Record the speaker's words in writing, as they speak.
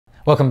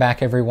Welcome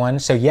back everyone.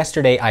 So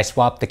yesterday I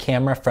swapped the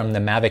camera from the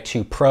Mavic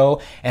 2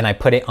 Pro and I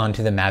put it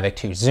onto the Mavic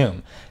 2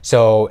 Zoom.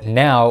 So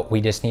now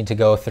we just need to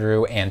go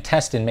through and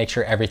test and make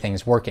sure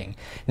everything's working.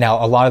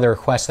 Now a lot of the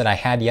requests that I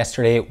had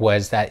yesterday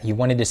was that you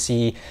wanted to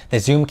see the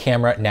Zoom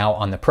camera now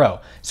on the Pro.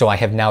 So I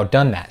have now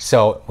done that.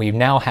 So we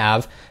now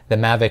have the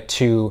Mavic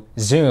 2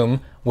 Zoom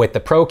with the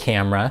Pro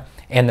camera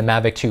and the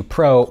Mavic 2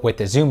 Pro with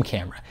the Zoom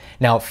camera.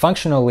 Now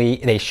functionally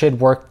they should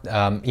work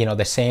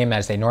the same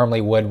as they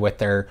normally would with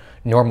their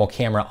normal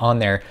camera on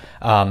there,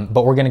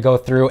 but we're going to go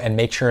through and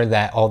make sure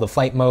that all the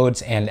flight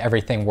modes and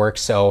everything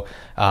works. So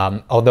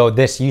although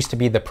this used to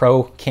be the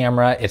Pro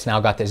camera, it's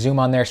now got the Zoom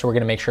on there, so we're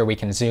going to make sure we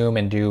can zoom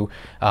and do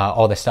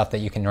all the stuff that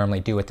you can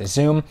normally do with the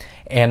Zoom.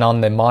 And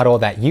on the model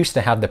that used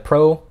to have the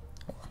Pro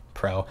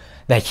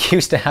that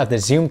used to have the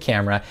Zoom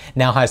camera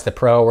now has the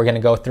Pro, we're going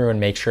to go through and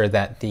make sure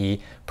that the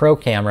Pro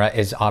camera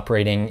is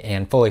operating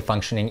and fully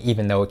functioning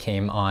even though it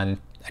came on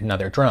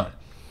another drone.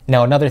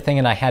 Now another thing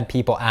that I had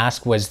people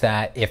ask was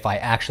that if I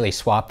actually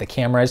swapped the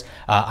cameras.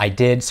 I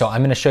did, so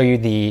I'm going to show you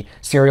the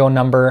serial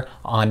number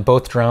on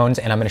both drones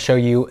and I'm going to show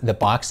you the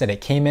box that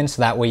it came in,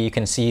 so that way you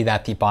can see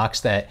that the box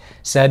that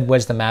said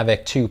was the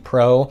Mavic 2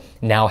 Pro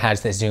now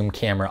has the Zoom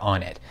camera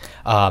on it.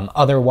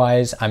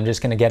 Otherwise I'm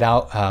just going to get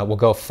out, we'll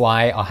go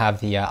fly, I'll have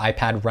the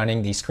iPad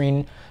running the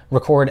screen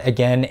record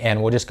again,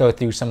 and we'll just go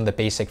through some of the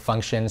basic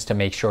functions to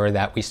make sure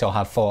that we still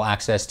have full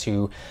access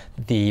to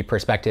the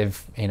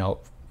perspective,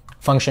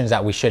 functions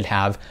that we should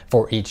have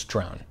for each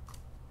drone.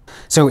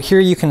 So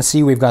here you can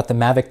see we've got the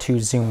Mavic 2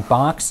 Zoom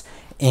box,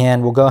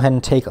 and we'll go ahead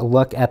and take a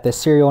look at the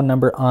serial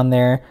number on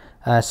there.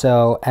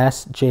 So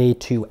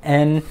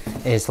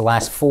SJ2N is the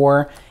last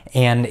four,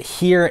 and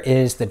here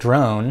is the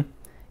drone,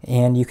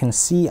 and you can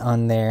see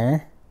on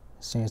there,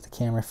 as soon as the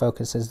camera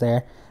focuses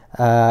there,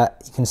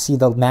 you can see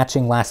the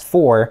matching last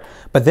four,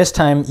 but this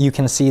time you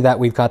can see that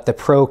we've got the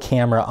Pro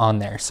camera on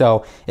there.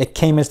 So it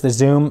came as the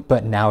Zoom,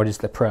 but now it is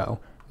the Pro.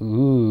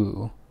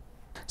 Ooh.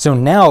 So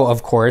now,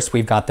 of course,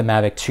 we've got the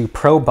Mavic 2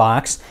 Pro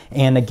box,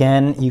 and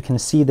again, you can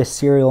see the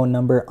serial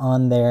number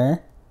on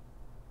there.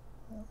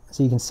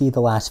 So you can see the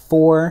last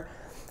four,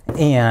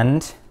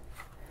 and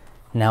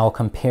now we'll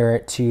compare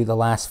it to the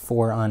last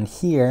four on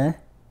here.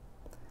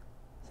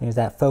 As soon as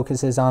that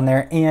focuses on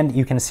there, and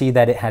you can see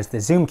that it has the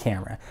Zoom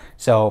camera.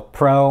 So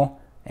Pro,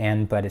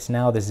 but it's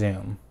now the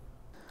Zoom.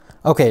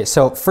 Okay,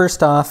 so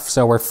first off,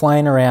 so we're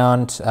flying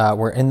around,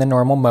 we're in the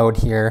normal mode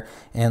here,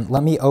 and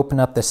let me open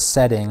up the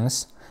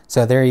settings.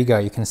 So there you go,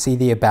 you can see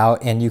the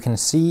about, and you can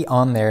see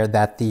on there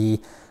that the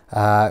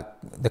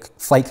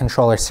flight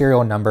controller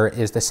serial number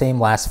is the same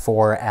last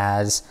four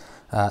as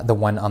the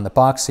one on the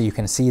box. So you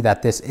can see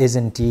that this is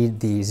indeed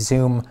the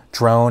Zoom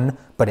drone,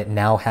 but it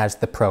now has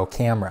the Pro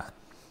camera.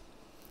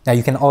 Now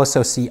you can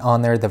also see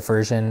on there the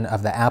version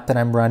of the app that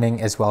I'm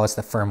running as well as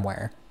the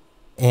firmware.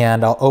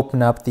 And I'll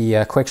open up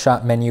the quick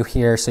shot menu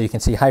here so you can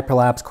see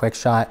hyperlapse, quick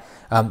shot.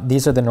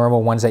 These are the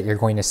normal ones that you're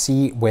going to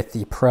see with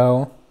the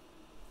Pro.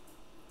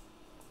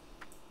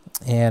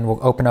 And we'll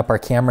open up our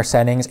camera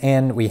settings,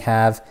 and we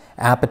have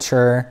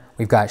aperture,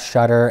 we've got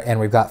shutter, and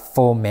we've got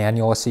full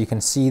manual, so you can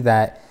see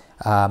that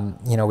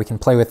we can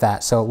play with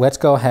that. So let's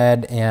go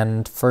ahead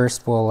and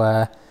first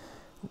we'll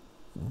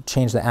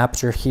change the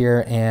aperture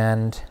here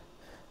and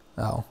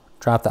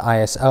drop the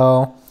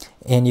ISO,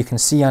 and you can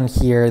see on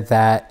here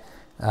that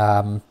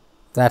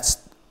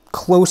that's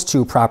close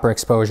to proper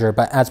exposure,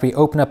 but as we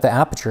open up the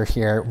aperture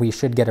here, we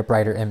should get a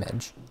brighter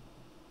image.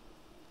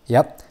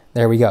 Yep,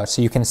 there we go.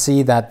 So you can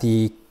see that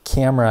the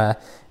camera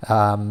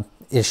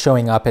is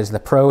showing up as the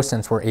Pro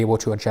since we're able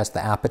to adjust the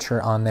aperture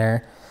on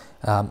there.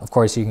 Of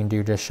course, you can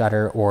do just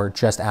shutter or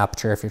just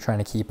aperture if you're trying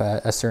to keep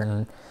a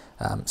certain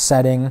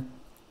setting.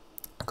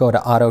 Go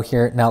to auto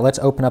here. Now let's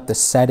open up the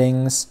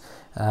settings.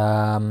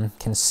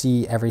 Can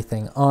see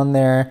everything on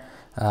there.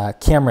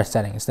 Camera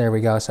settings, there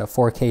we go. So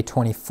 4K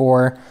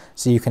 24.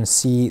 So you can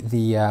see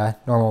the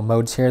normal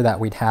modes here that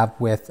we'd have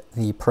with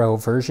the Pro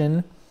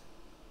version.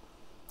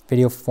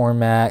 Video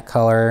format,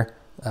 color,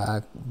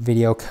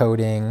 video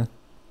coding.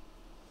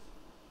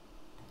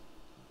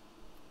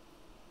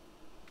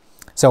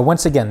 So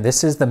once again,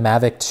 this is the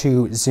Mavic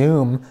 2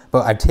 Zoom,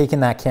 but I've taken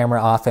that camera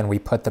off and we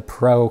put the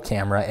Pro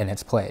camera in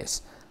its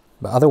place.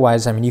 But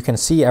otherwise, you can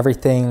see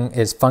everything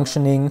is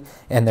functioning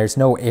and there's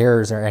no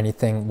errors or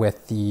anything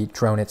with the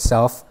drone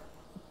itself.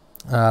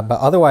 But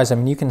otherwise,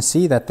 you can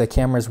see that the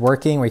camera is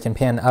working. We can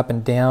pan up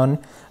and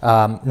down.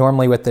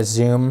 Normally with the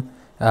Zoom,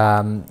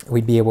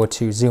 we'd be able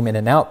to zoom in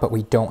and out, but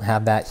we don't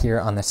have that here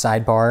on the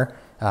sidebar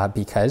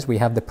because we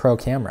have the Pro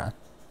camera.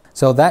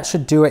 So that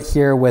should do it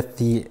here with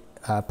the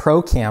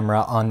Pro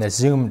camera on the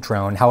Zoom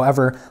drone.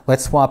 However,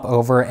 let's swap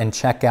over and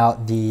check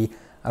out the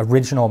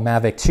original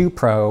Mavic 2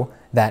 Pro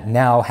that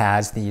now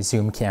has the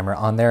Zoom camera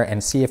on there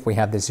and see if we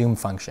have the zoom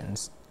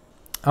functions.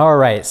 All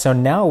right, so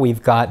now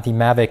we've got the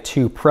Mavic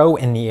 2 Pro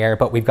in the air,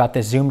 but we've got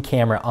the Zoom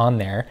camera on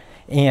there.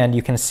 and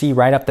you can see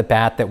right off the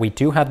bat that we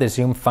do have the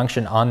zoom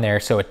function on there,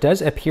 so it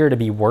does appear to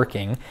be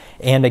working.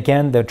 And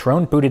again, the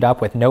drone booted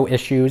up with no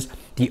issues.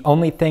 The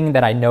only thing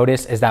that I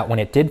noticed is that when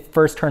it did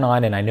first turn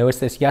on, and I noticed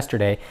this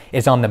yesterday,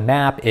 is on the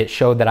map it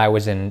showed that I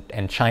was in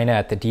China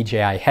at the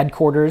DJI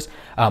headquarters,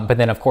 but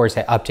then of course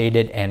it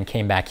updated and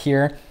came back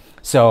here.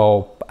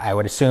 So I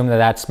would assume that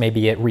that's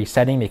maybe it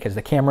resetting because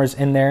the camera's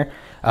in there.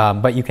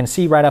 But you can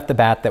see right off the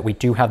bat that we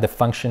do have the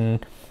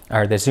function,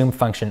 or the zoom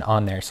function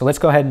on there. So let's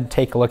go ahead and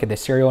take a look at the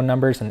serial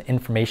numbers and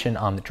information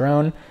on the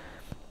drone.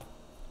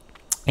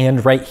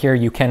 And right here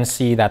you can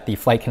see that the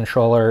flight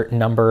controller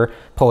number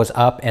pulls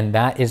up, and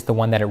that is the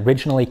one that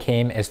originally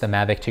came as the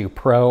Mavic 2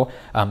 Pro.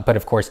 But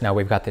of course now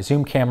we've got the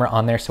zoom camera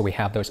on there, so we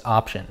have those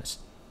options.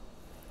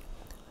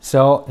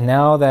 So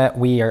now that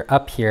we are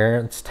up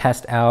here, let's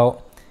test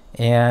out.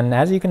 And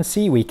as you can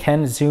see, we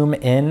can zoom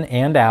in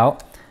and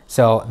out,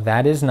 so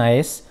that is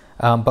nice.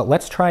 But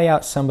let's try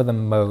out some of the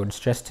modes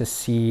just to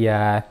see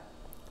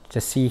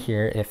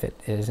here if it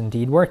is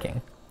indeed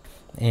working.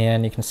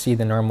 And you can see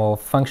the normal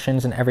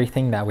functions and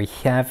everything that we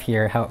have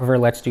here. However,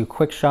 let's do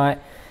quick shot.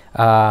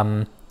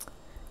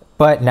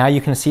 But now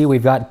you can see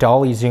we've got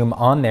dolly zoom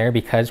on there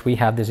because we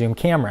have the zoom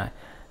camera.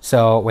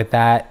 So with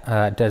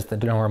that, does the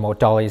normal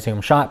dolly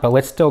zoom shot, but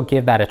let's still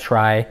give that a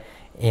try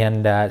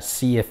and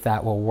see if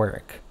that will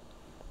work.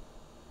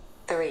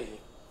 3,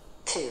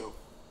 2,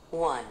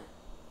 1.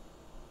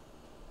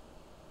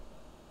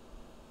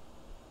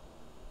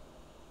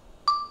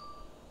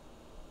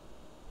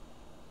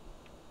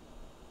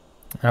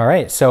 All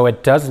right, so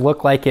it does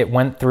look like it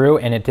went through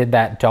and it did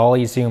that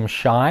dolly zoom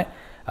shot.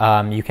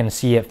 You can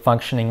see it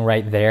functioning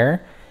right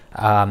there.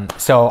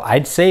 So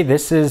I'd say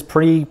this is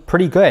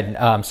pretty good.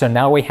 So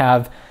now we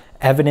have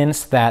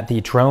evidence that the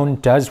drone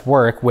does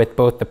work with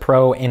both the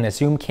Pro and the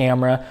zoom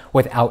camera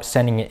without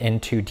sending it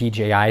into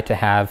DJI to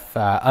have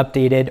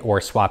updated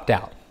or swapped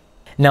out.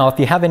 Now, if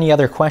you have any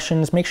other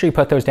questions, make sure you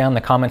put those down in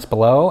the comments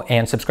below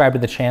and subscribe to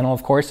the channel,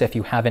 of course, if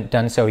you haven't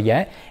done so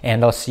yet,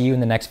 and I'll see you in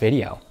the next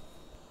video.